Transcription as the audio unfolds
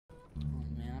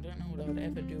I'd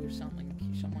ever do if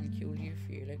someone killed you,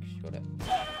 Felix. Shut up.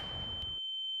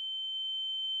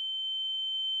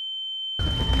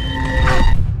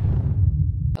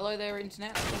 Hello there,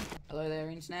 Internet. Hello there,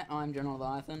 Internet. I'm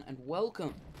JonoLeviaThan, and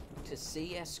welcome to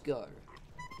CSGO.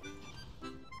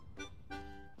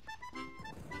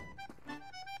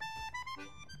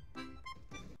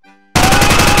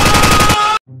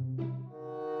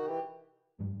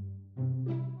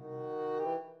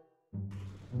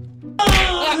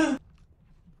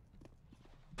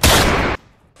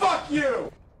 Fuck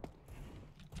you!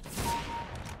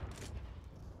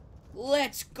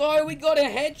 Let's go, we got a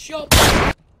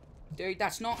headshot! Dude,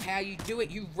 that's not how you do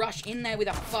it. You rush in there with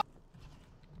a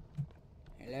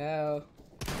Hello?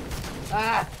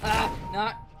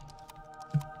 No.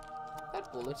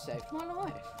 That bullet saved my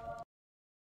life.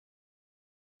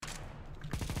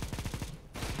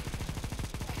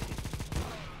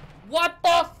 What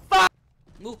the fuck?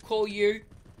 We'll call you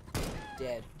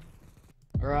dead.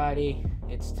 Alrighty,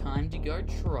 it's time to go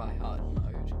tryhard mode.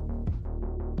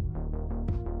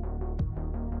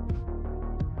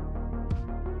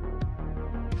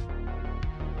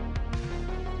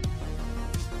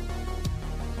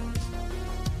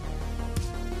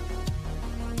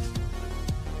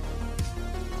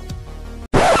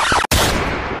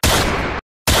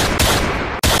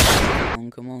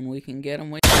 Come on, we can get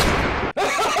him.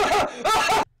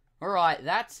 Alright,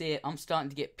 that's it. I'm starting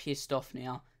to get pissed off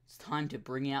now. It's time to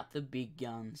bring out the big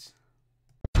guns.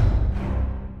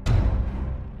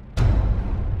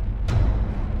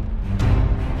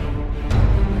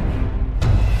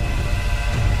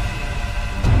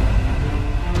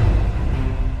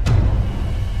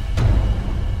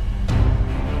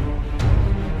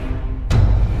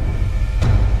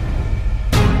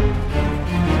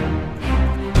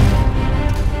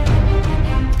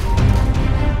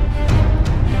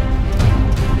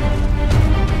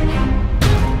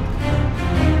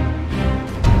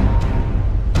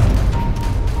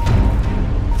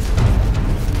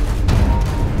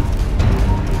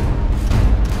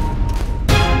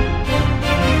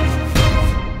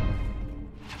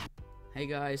 Hey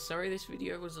guys, sorry this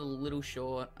video was a little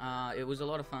short. It was a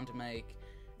lot of fun to make,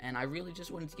 and I really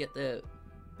just wanted to get the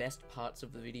best parts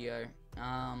of the video.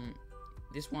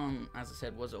 This one, as I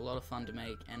said, was a lot of fun to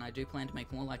make, and I do plan to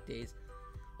make more like these.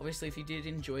 Obviously, if you did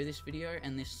enjoy this video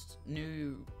and this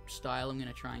new style I'm going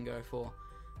to try and go for,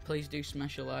 please do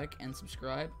smash a like and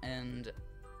subscribe, and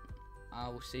I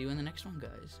will see you in the next one,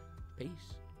 guys.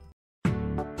 Peace.